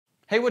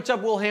Hey, what's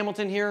up? Will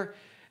Hamilton here.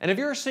 And if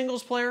you're a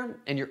singles player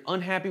and you're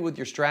unhappy with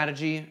your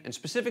strategy, and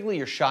specifically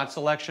your shot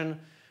selection,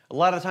 a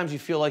lot of the times you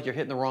feel like you're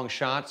hitting the wrong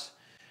shots,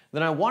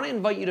 then I want to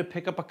invite you to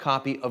pick up a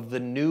copy of the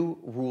new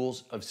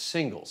rules of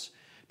singles.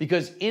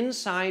 Because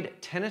inside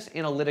tennis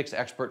analytics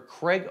expert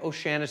Craig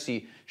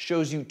O'Shaughnessy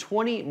shows you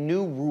 20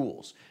 new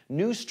rules,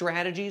 new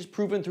strategies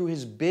proven through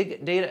his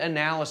big data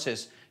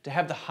analysis to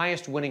have the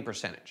highest winning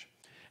percentage.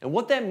 And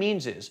what that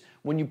means is,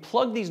 when you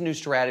plug these new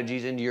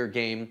strategies into your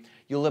game,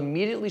 you'll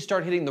immediately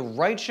start hitting the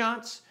right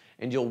shots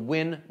and you'll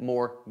win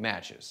more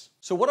matches.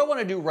 So what I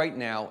want to do right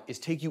now is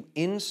take you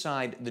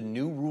inside the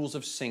new rules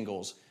of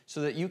singles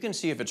so that you can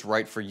see if it's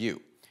right for you.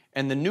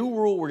 And the new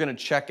rule we're going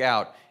to check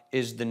out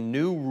is the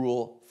new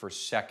rule for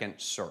second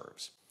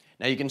serves.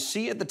 Now you can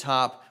see at the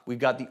top, we've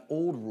got the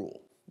old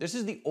rule. This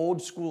is the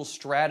old school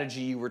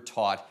strategy you were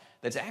taught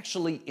that's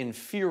actually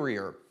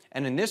inferior.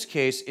 And in this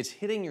case, it's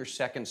hitting your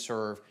second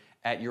serve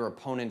at your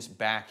opponent's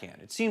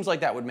backhand. It seems like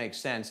that would make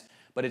sense,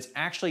 but it's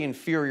actually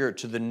inferior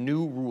to the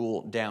new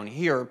rule down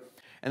here.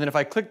 And then if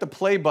I click the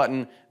play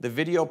button, the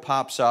video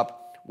pops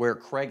up where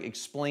Craig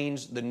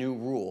explains the new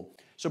rule.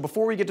 So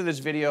before we get to this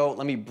video,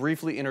 let me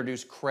briefly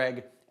introduce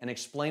Craig and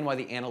explain why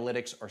the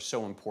analytics are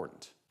so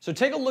important. So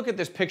take a look at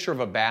this picture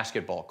of a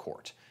basketball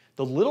court.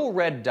 The little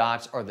red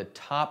dots are the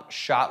top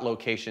shot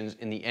locations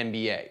in the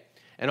NBA.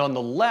 And on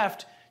the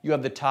left, you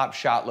have the top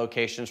shot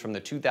locations from the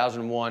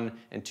 2001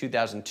 and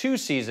 2002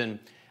 season.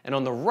 And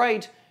on the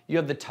right, you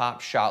have the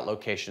top shot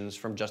locations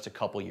from just a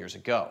couple years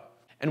ago.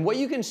 And what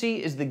you can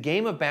see is the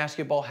game of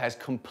basketball has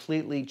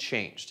completely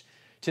changed.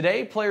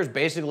 Today, players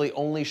basically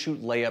only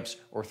shoot layups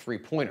or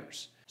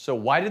three-pointers. So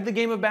why did the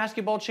game of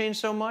basketball change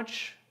so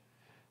much?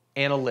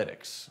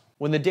 Analytics.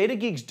 When the data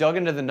geeks dug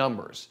into the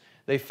numbers,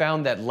 they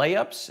found that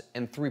layups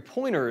and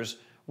three-pointers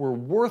were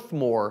worth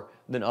more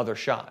than other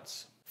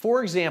shots.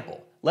 For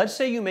example, let's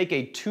say you make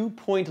a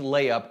 2-point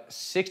layup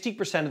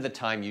 60% of the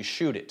time you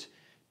shoot it.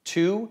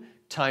 2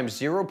 times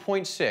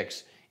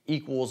 0.6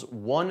 equals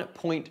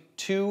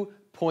 1.2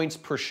 points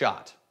per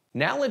shot.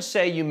 Now let's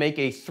say you make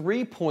a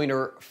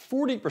three-pointer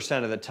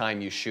 40% of the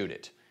time you shoot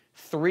it.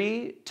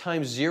 3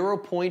 times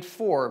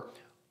 0.4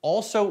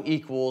 also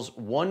equals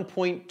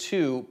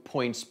 1.2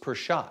 points per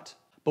shot.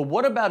 But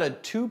what about a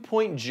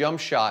 2-point jump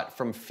shot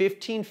from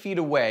 15 feet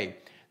away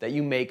that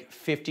you make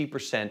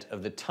 50%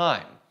 of the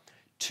time?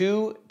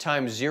 2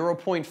 times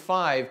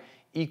 0.5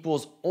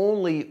 equals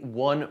only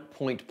 1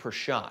 point per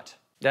shot.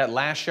 That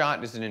last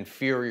shot is an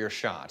inferior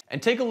shot.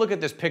 And take a look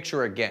at this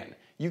picture again.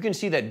 You can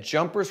see that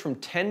jumpers from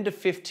 10 to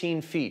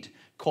 15 feet,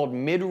 called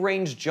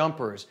mid-range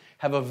jumpers,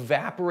 have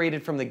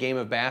evaporated from the game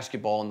of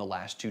basketball in the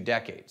last 2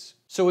 decades.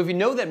 So if you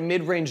know that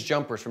mid-range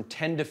jumpers from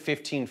 10 to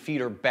 15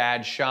 feet are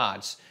bad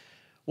shots,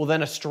 well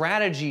then a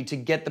strategy to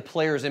get the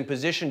players in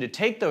position to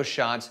take those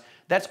shots,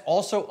 that's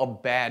also a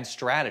bad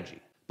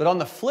strategy. But on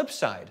the flip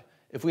side,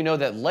 if we know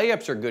that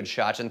layups are good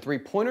shots and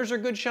three-pointers are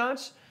good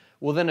shots,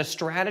 well then a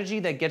strategy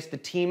that gets the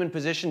team in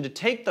position to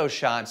take those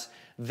shots,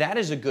 that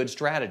is a good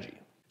strategy.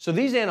 So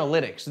these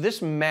analytics,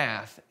 this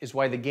math, is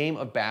why the game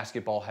of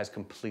basketball has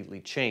completely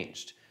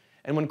changed.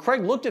 And when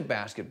Craig looked at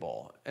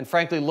basketball, and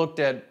frankly looked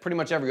at pretty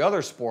much every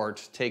other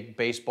sport, take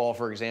baseball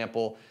for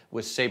example,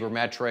 with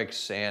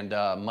sabermetrics and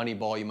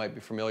Moneyball, you might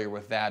be familiar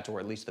with that, or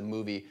at least the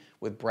movie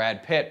with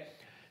Brad Pitt,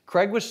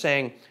 Craig was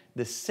saying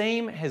the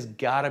same has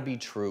got to be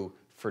true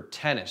for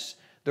tennis.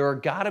 There are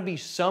got to be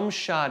some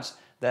shots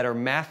that are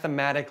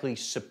mathematically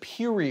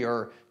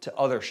superior to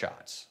other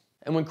shots.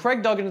 And when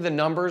Craig dug into the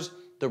numbers,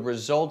 the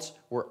results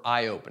were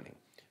eye-opening.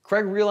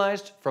 Craig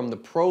realized from the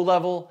pro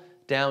level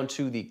down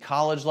to the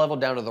college level,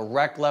 down to the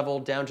rec level,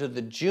 down to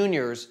the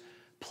juniors,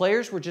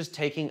 players were just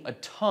taking a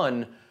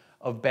ton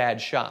of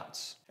bad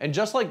shots. And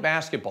just like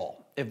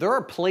basketball, if there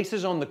are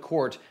places on the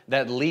court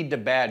that lead to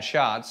bad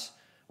shots,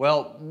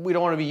 well, we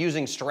don't want to be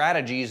using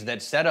strategies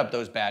that set up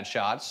those bad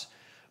shots.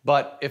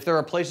 But if there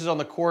are places on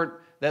the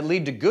court that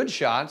lead to good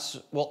shots,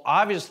 well,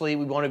 obviously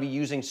we want to be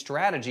using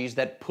strategies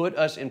that put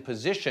us in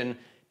position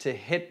to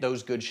hit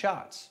those good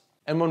shots.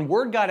 And when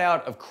word got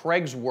out of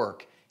Craig's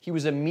work, he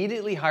was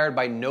immediately hired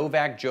by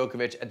Novak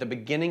Djokovic at the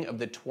beginning of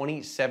the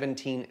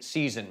 2017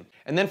 season.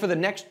 And then for the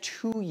next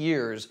 2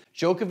 years,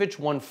 Djokovic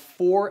won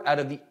 4 out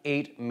of the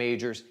 8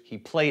 majors he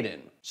played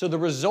in. So the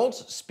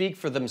results speak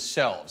for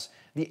themselves.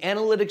 The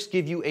analytics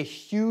give you a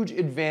huge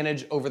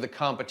advantage over the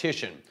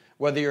competition,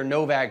 whether you're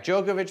Novak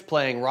Djokovic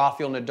playing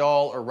Rafael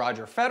Nadal or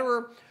Roger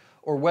Federer,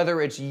 or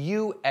whether it's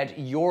you at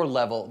your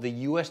level, the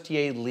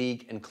USTA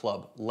league and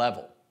club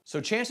level. So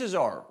chances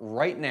are,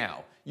 right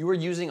now, you are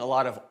using a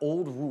lot of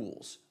old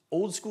rules,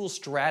 old school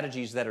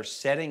strategies that are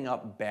setting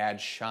up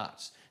bad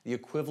shots, the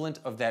equivalent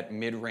of that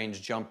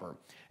mid-range jumper.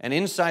 And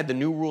inside the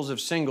new rules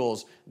of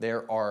singles,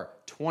 there are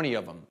 20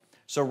 of them.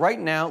 So right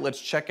now,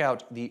 let's check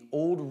out the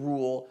old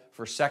rule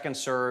for second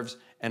serves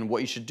and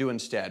what you should do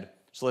instead.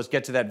 So let's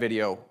get to that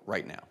video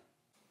right now.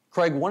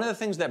 Craig, one of the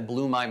things that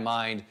blew my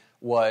mind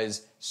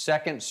was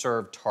second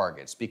serve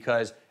targets,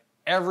 because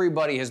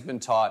everybody has been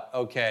taught,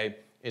 okay,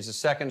 it's a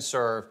second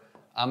serve,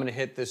 I'm gonna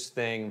hit this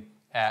thing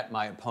at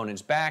my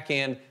opponent's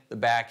backhand. The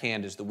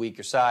backhand is the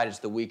weaker side, it's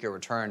the weaker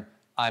return.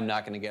 I'm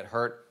not going to get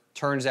hurt.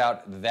 Turns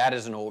out that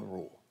is an old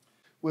rule.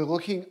 We're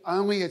looking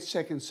only at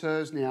second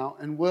serves now,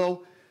 and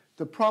Will,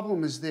 the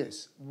problem is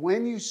this.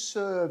 When you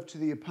serve to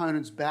the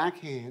opponent's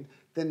backhand,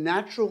 the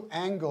natural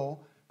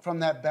angle from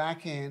that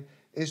backhand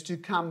is to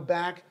come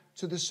back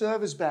to the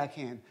server's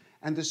backhand.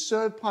 And the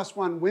serve plus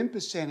one win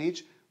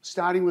percentage,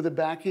 starting with a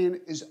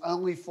backhand, is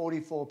only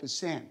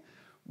 44%.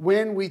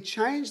 When we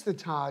change the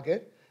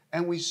target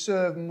and we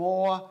serve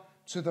more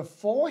to the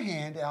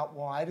forehand out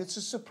wide, it's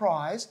a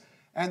surprise,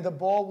 and the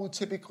ball will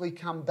typically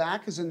come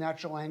back as a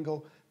natural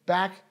angle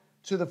back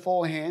to the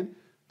forehand.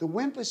 The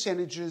win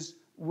percentages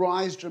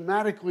rise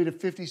dramatically to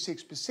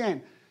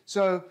 56%.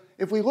 So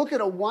if we look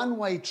at a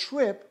one-way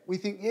trip, we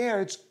think, yeah,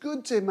 it's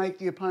good to make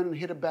the opponent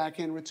hit a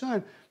backhand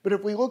return. But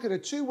if we look at a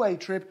two-way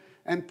trip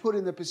and put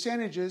in the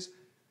percentages,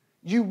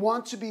 you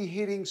want to be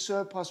hitting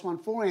serve plus one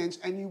forehands,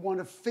 and you want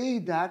to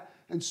feed that,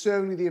 and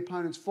serving to the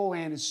opponent's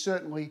forehand is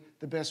certainly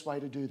the best way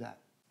to do that.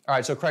 All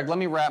right, so Craig, let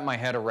me wrap my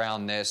head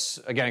around this,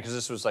 again, because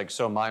this was like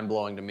so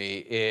mind-blowing to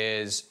me,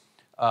 is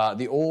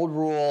the old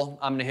rule,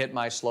 I'm going to hit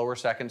my slower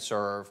second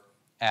serve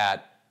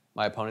at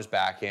my opponent's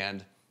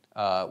backhand,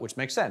 which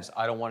makes sense.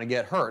 I don't want to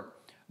get hurt.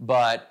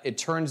 But it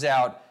turns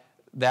out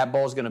that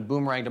ball is going to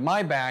boomerang to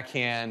my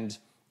backhand,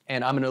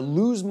 and I'm going to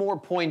lose more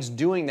points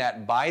doing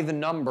that by the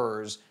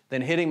numbers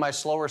than hitting my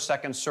slower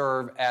second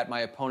serve at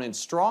my opponent's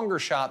stronger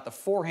shot, the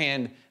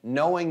forehand,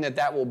 knowing that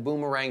that will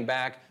boomerang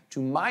back to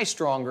my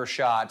stronger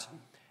shot,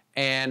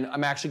 and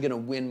I'm actually going to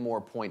win more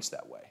points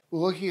that way. We're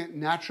looking at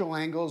natural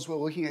angles. We're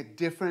looking at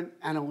different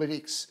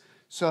analytics.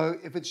 So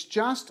if it's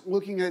just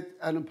looking at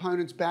an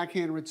opponent's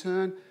backhand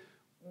return,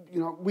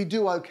 we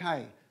do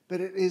okay.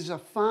 But it is a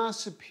far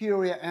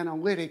superior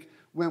analytic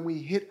when we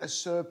hit a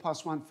serve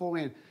plus one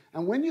forehand.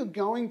 And when you're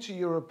going to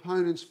your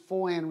opponent's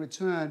forehand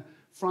return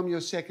from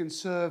your second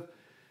serve,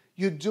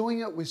 you're doing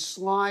it with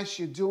slice,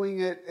 you're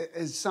doing it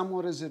as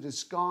somewhat as a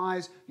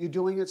disguise, you're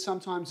doing it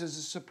sometimes as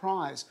a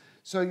surprise.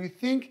 So you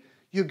think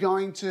you're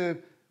going to,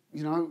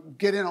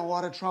 get in a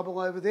lot of trouble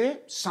over there.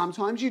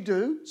 Sometimes you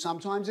do.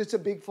 Sometimes it's a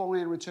big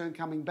forehand return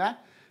coming back.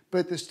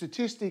 But the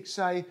statistics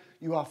say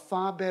you are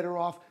far better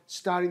off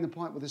starting the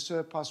point with a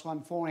serve plus one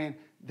forehand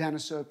than a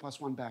serve plus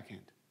one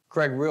backhand.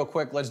 Craig, real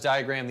quick, let's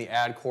diagram the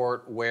ad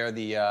court where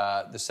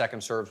the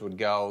second serves would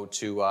go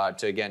to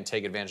again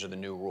take advantage of the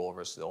new rule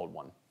versus the old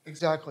one.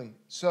 Exactly.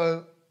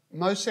 So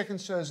most second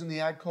serves in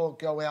the ad court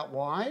go out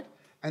wide,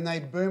 and they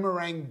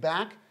boomerang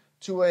back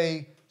to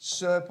a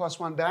serve plus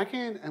one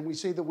backhand, and we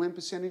see the win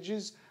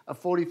percentages are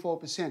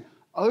 44%.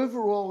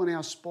 Overall in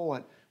our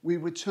sport, we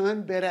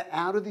return better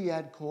out of the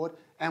ad court,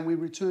 and we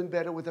return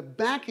better with a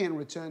backhand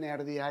return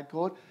out of the ad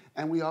court,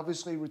 and we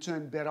obviously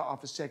return better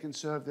off a second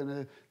serve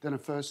than a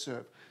first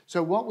serve.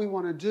 So what we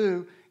want to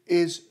do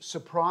is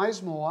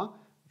surprise more,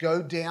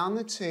 go down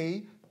the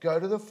tee, go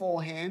to the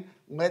forehand,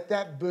 let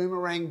that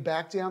boomerang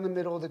back down the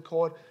middle of the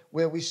court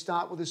where we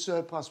start with a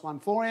serve plus one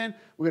forehand.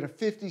 We've got a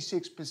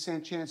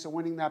 56% chance of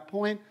winning that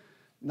point.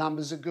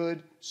 Numbers are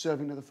good,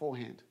 serving to the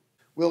forehand.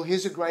 Well,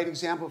 here's a great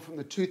example from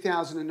the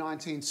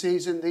 2019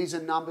 season. These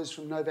are numbers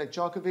from Novak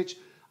Djokovic.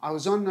 I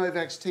was on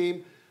Novak's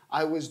team.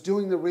 I was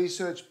doing the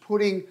research,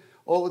 putting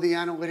all of the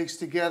analytics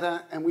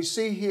together, and we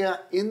see here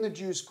in the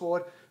deuce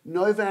court,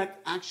 Novak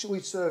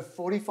actually served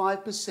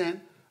 45%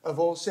 of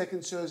all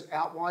second serves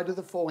out wide of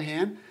the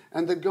forehand.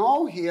 And the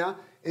goal here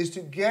is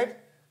to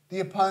get the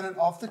opponent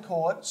off the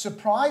court,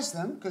 surprise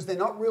them, because they're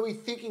not really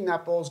thinking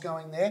that ball's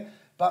going there,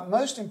 but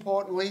most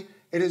importantly,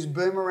 it is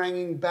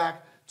boomeranging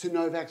back to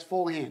Novak's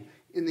forehand.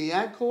 In the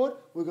ad court,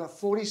 we've got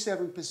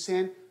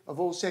 47% of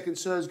all second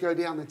serves go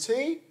down the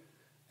tee,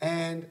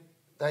 and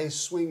they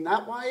swing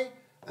that way,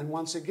 and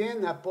once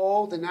again, that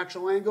ball, the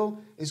natural angle,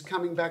 is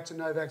coming back to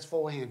Novak's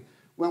forehand.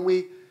 When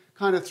we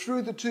kind of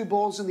threw the two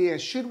balls in the air,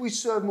 should we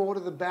serve more to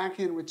the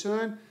backhand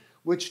return,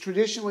 which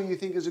traditionally you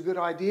think is a good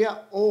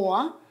idea,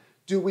 or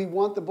do we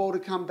want the ball to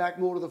come back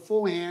more to the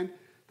forehand?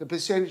 The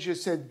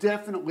percentages said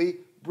definitely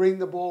bring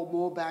the ball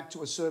more back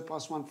to a serve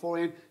plus one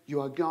forehand.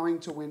 You are going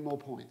to win more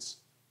points.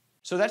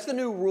 So that's the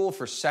new rule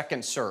for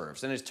second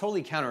serves, and it's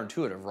totally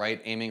counterintuitive,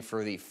 right? Aiming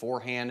for the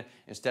forehand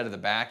instead of the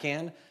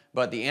backhand,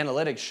 but the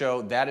analytics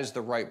show that is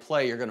the right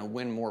play. You're going to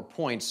win more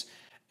points,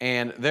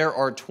 and there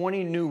are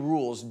 20 new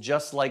rules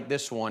just like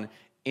this one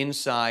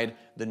inside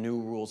the new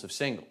rules of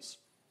singles.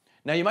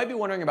 Now, you might be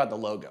wondering about the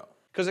logo,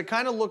 because it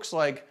kind of looks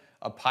like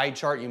a pie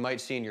chart you might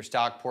see in your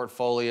stock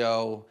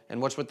portfolio,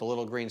 and what's with the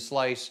little green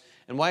slice,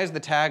 and why is the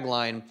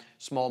tagline,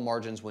 small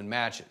margins win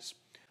matches?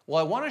 Well,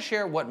 I want to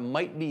share what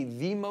might be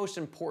the most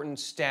important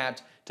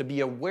stat to be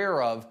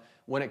aware of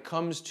when it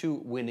comes to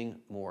winning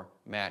more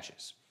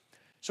matches.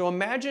 So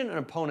imagine an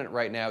opponent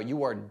right now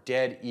you are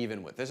dead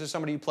even with. This is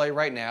somebody you play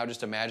right now.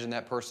 Just imagine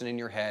that person in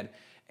your head.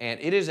 And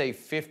it is a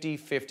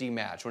 50-50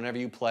 match. Whenever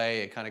you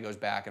play, it kind of goes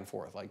back and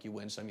forth. Like you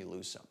win some, you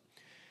lose some.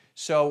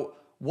 So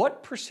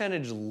what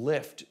percentage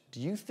lift do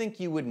you think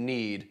you would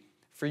need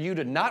for you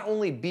to not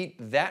only beat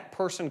that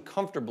person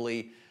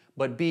comfortably,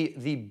 but be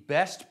the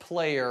best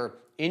player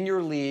in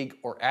your league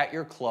or at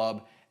your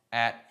club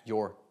at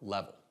your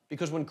level.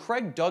 Because when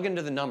Craig dug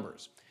into the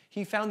numbers,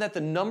 he found that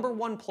the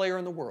 #1 player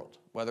in the world,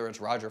 whether it's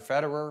Roger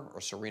Federer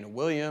or Serena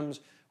Williams,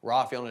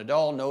 Rafael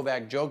Nadal,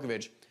 Novak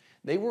Djokovic,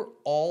 they were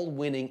all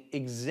winning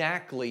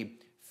exactly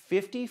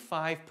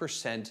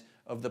 55%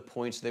 of the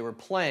points they were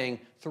playing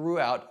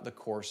throughout the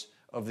course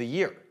of the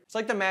year. It's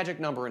like the magic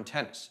number in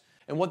tennis.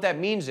 And what that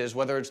means is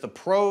whether it's the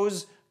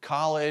pros,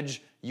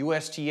 college,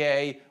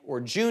 USTA,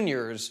 or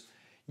juniors,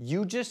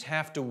 you just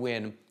have to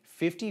win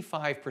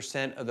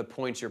 55% of the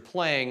points you're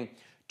playing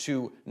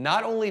to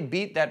not only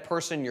beat that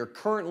person you're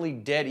currently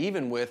dead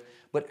even with,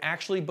 but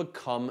actually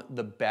become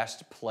the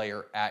best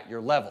player at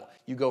your level.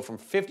 You go from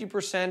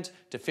 50%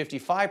 to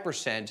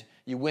 55%,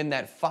 you win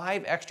that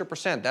 5 extra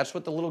percent. That's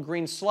what the little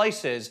green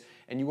slice is,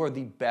 and you are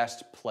the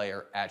best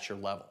player at your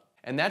level.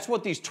 And that's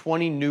what these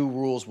 20 new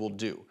rules will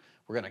do.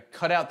 We're gonna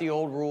cut out the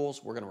old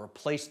rules, we're gonna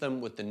replace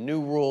them with the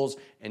new rules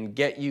and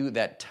get you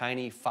that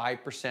tiny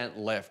 5%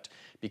 lift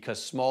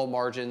because small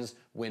margins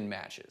win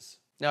matches.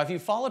 Now, if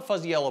you've followed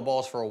Fuzzy Yellow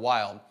Balls for a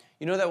while,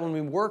 you know that when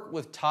we work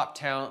with top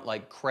talent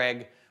like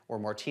Craig or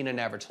Martina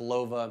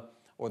Navratilova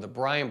or the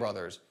Bryan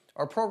brothers,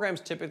 our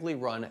programs typically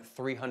run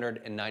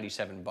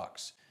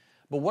 $397.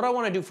 But what I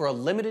want to do for a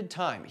limited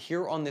time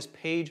here on this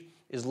page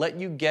is let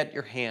you get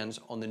your hands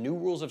on the new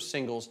rules of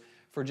singles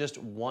for just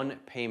one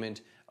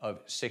payment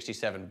of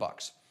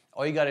 $67.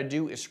 All you got to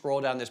do is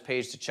scroll down this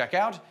page to check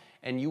out,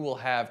 and you will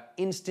have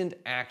instant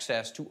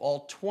access to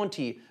all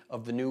 20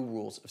 of the new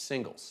rules of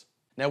singles.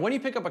 Now, when you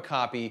pick up a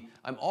copy,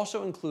 I'm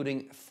also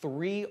including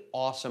 3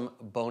 awesome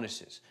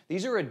bonuses.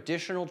 These are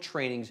additional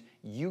trainings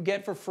you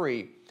get for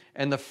free,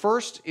 and the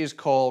first is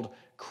called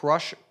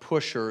Crush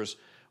Pushers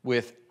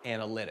with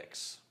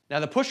Analytics. Now,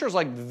 the pusher is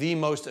like the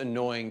most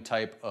annoying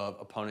type of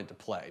opponent to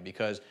play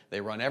because they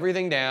run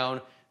everything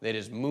down, they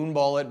just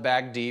moonball it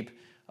back deep.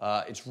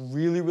 It's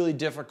really, really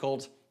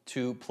difficult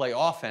to play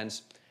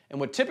offense, and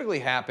what typically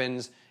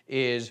happens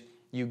is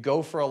you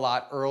go for a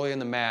lot early in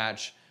the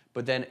match,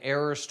 but then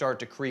errors start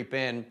to creep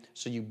in,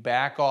 so you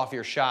back off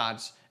your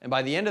shots, and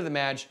by the end of the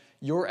match,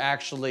 you're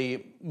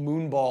actually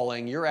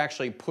moonballing, you're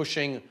actually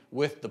pushing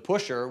with the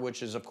pusher,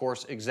 which is, of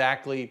course,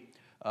 exactly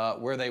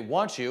where they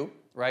want you,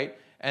 right?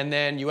 And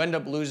then you end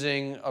up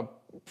losing a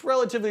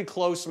relatively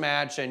close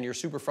match, and you're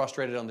super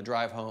frustrated on the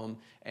drive home,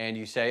 and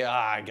you say,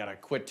 I gotta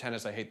quit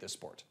tennis, I hate this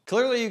sport.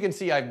 Clearly, you can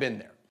see I've been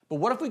there. But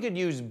what if we could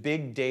use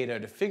big data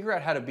to figure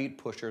out how to beat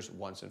pushers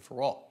once and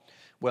for all?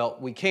 Well,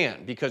 we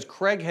can, because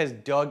Craig has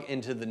dug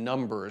into the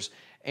numbers,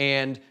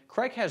 and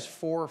Craig has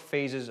 4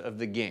 phases of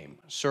the game: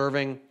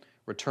 serving,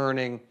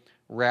 returning,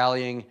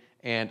 rallying,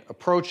 and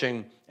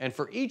approaching. And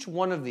for each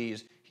one of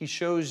these, he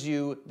shows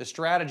you the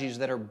strategies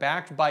that are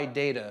backed by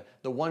data,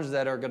 the ones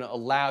that are gonna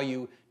allow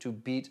you to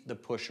beat the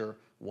pusher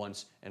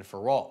once and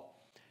for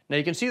all. Now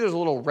you can see there's a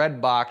little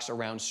red box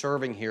around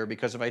serving here,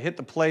 because if I hit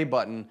the play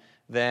button,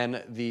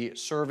 then the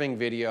serving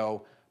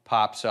video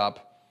pops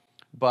up.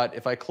 But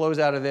if I close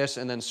out of this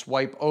and then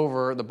swipe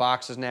over, the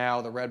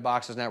red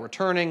box is now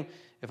returning.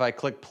 If I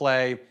click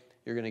play,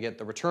 you're gonna get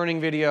the returning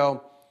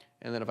video.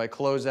 And then if I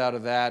close out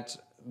of that,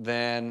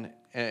 then,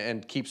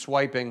 and keep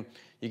swiping,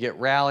 you get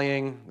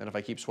rallying. Then if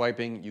I keep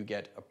swiping, you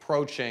get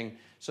approaching.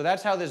 So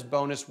that's how this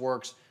bonus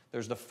works.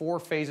 There's the 4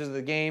 phases of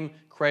the game.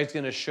 Craig's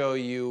gonna show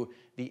you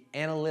the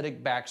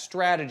analytic back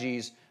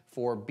strategies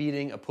for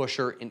beating a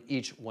pusher in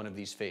each one of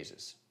these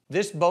phases.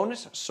 This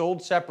bonus,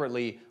 sold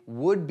separately,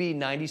 would be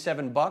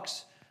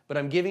 $97, but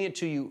I'm giving it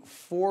to you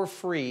for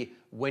free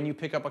when you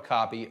pick up a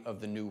copy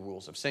of the new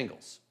rules of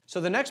singles.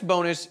 So the next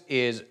bonus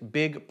is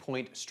big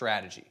point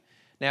strategy.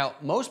 Now,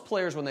 most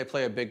players, when they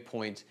play a big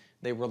point,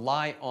 they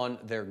rely on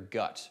their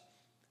gut.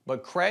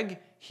 But Craig,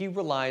 he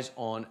relies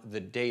on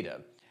the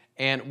data.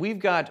 And we've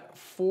got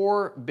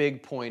 4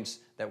 big points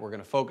that we're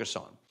gonna focus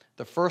on.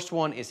 The first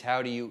one is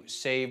how do you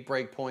save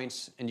break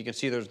points, and you can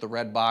see there's the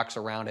red box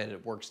around it.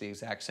 It works the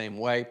exact same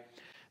way.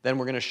 Then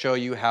we're gonna show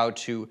you how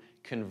to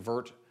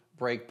convert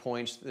break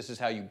points. This is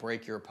how you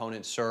break your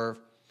opponent's serve.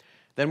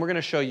 Then we're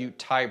gonna show you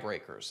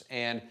tiebreakers.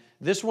 And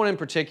this one in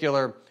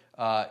particular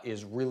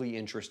is really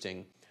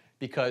interesting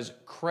because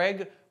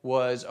Craig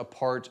was a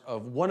part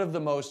of one of the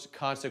most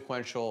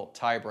consequential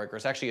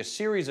tiebreakers, actually a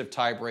series of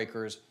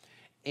tiebreakers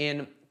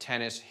in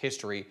tennis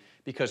history,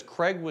 because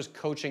Craig was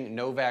coaching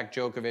Novak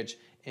Djokovic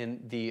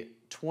in the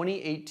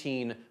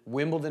 2018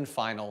 Wimbledon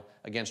final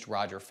against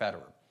Roger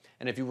Federer.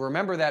 And if you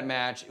remember that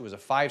match, it was a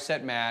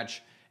 5-set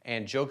match,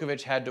 and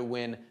Djokovic had to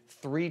win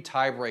 3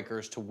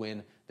 tiebreakers to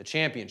win the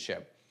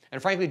championship.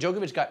 And frankly,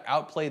 Djokovic got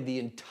outplayed the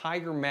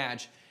entire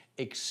match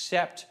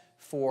except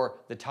for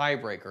the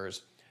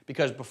tiebreakers,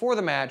 because before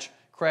the match,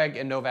 Craig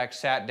and Novak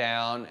sat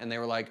down and they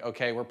were like,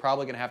 okay, we're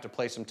probably gonna have to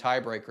play some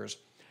tiebreakers.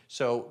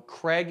 So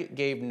Craig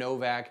gave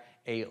Novak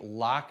a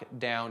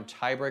lockdown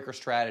tiebreaker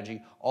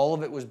strategy. All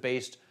of it was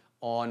based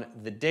on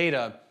the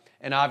data,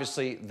 and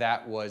obviously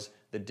that was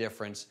the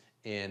difference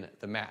in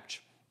the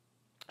match.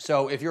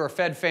 So if you're a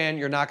Fed fan,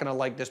 you're not gonna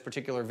like this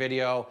particular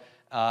video.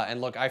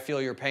 And look, I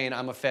feel your pain.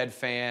 I'm a Fed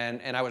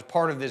fan, and I was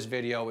part of this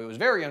video. It was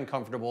very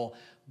uncomfortable,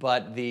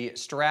 but the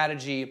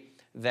strategy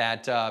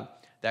that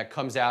that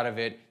comes out of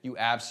it, you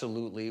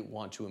absolutely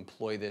want to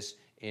employ this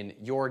in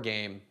your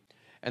game.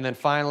 And then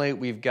finally,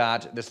 we've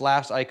got this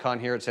last icon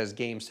here. It says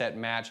game, set,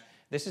 match.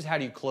 This is how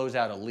do you close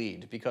out a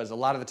lead, because a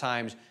lot of the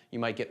times you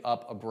might get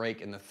up a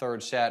break in the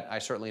third set. I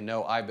certainly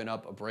know I've been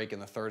up a break in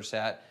the third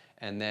set,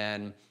 and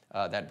then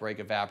that break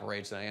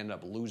evaporates and I end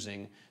up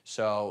losing.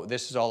 So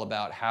this is all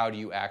about how do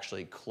you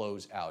actually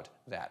close out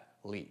that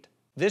lead.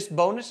 This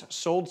bonus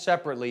sold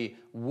separately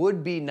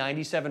would be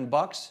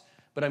 $97,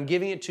 but I'm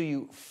giving it to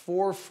you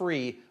for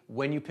free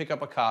when you pick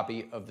up a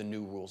copy of the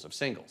new rules of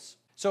singles.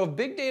 So if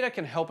big data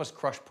can help us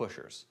crush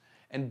pushers,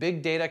 and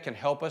big data can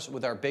help us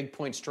with our big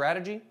point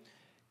strategy,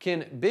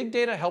 can big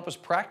data help us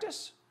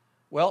practice?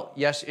 Well,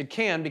 yes, it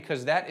can,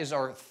 because that is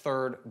our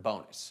third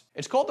bonus.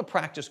 It's called the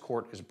practice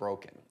court is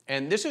broken.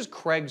 And this is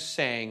Craig's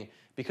saying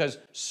because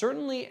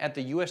certainly at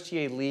the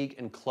USTA league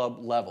and club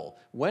level,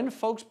 when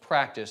folks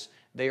practice,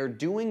 they are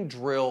doing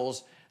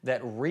drills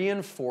that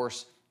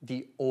reinforce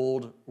the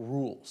old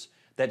rules,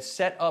 that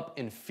set up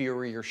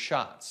inferior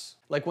shots.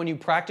 Like when you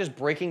practice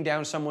breaking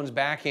down someone's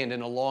backhand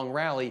in a long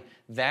rally,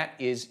 that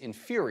is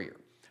inferior.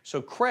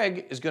 So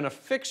Craig is going to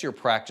fix your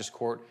practice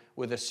court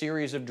with a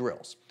series of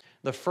drills.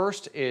 The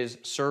first is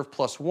serve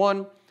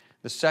 +1.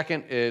 The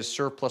second is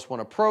serve +1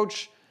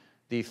 approach.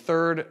 The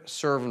third,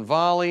 serve and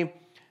volley.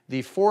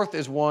 The fourth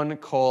is one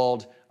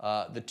called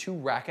the 2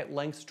 racket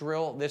lengths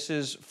drill. This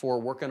is for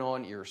working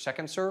on your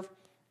second serve.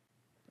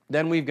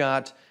 Then we've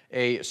got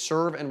a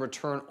serve and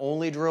return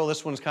only drill.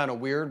 This one's kind of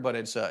weird, but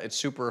it's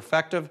super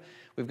effective.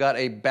 We've got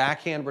a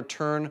backhand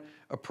return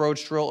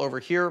approach drill over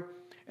here.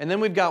 And then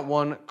we've got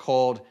one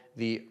called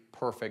the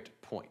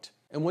perfect point.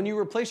 And when you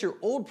replace your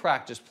old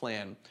practice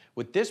plan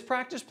with this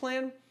practice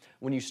plan,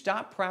 when you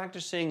stop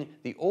practicing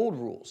the old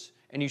rules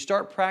and you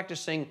start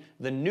practicing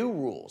the new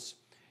rules,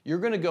 you're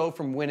going to go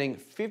from winning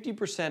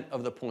 50%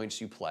 of the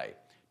points you play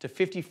to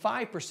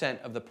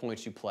 55% of the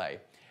points you play.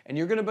 And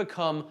you're going to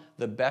become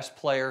the best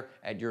player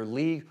at your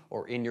league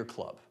or in your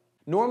club.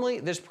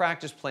 Normally, this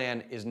practice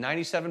plan is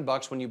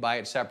 $97 when you buy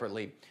it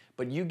separately,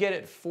 but you get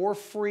it for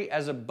free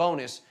as a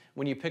bonus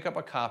when you pick up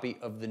a copy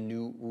of the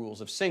new rules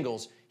of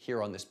singles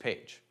here on this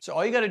page. So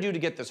all you got to do to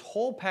get this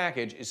whole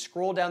package is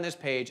scroll down this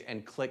page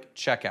and click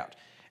checkout.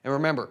 And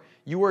remember,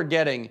 you are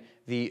getting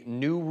the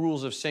new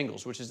rules of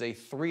singles, which is a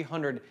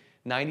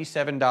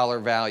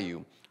 $397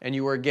 value, and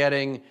you are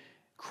getting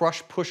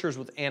Crush Pushers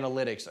with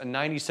Analytics, a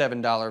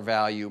 $97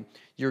 value.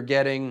 You're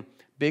getting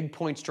Big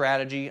Point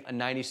Strategy, a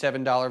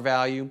 $97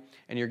 value,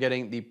 and you're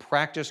getting the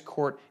Practice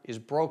Court is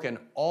Broken,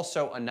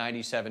 also a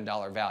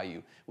 $97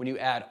 value. When you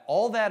add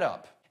all that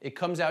up, it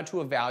comes out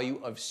to a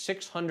value of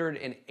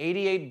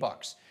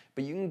 $688,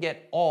 but you can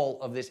get all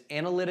of this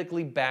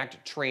analytically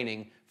backed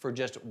training for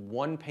just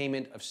one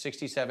payment of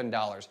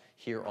 $67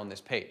 here on this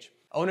page.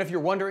 Oh, and if you're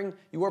wondering,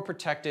 you are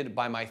protected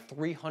by my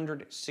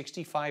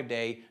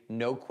 365-day,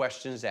 no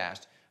questions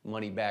asked,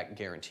 money-back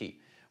guarantee,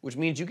 which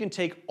means you can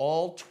take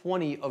all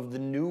 20 of the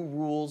new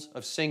rules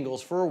of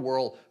singles for a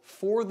whirl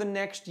for the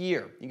next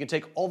year. You can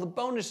take all the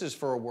bonuses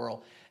for a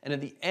whirl, and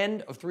at the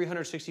end of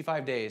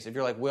 365 days, if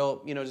you're like,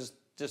 Will, you know,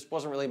 just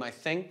wasn't really my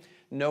thing,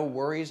 no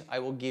worries, I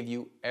will give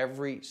you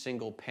every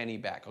single penny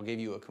back. I'll give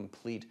you a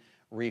complete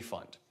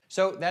refund.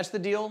 So that's the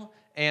deal.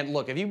 And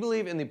look, if you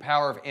believe in the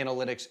power of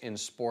analytics in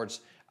sports,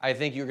 I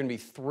think you're going to be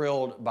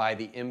thrilled by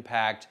the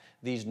impact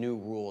these new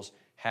rules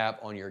have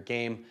on your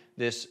game.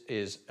 This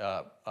is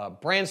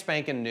brand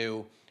spanking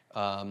new.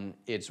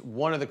 It's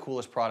one of the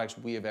coolest products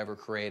we have ever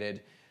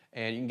created,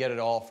 and you can get it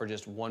all for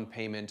just one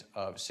payment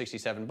of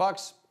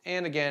 $67.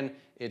 And again,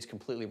 it's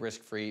completely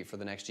risk-free for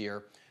the next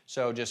year.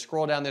 So just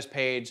scroll down this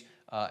page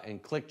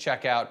and click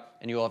checkout,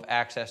 and you'll have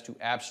access to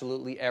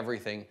absolutely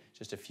everything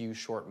just a few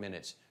short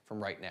minutes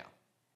from right now.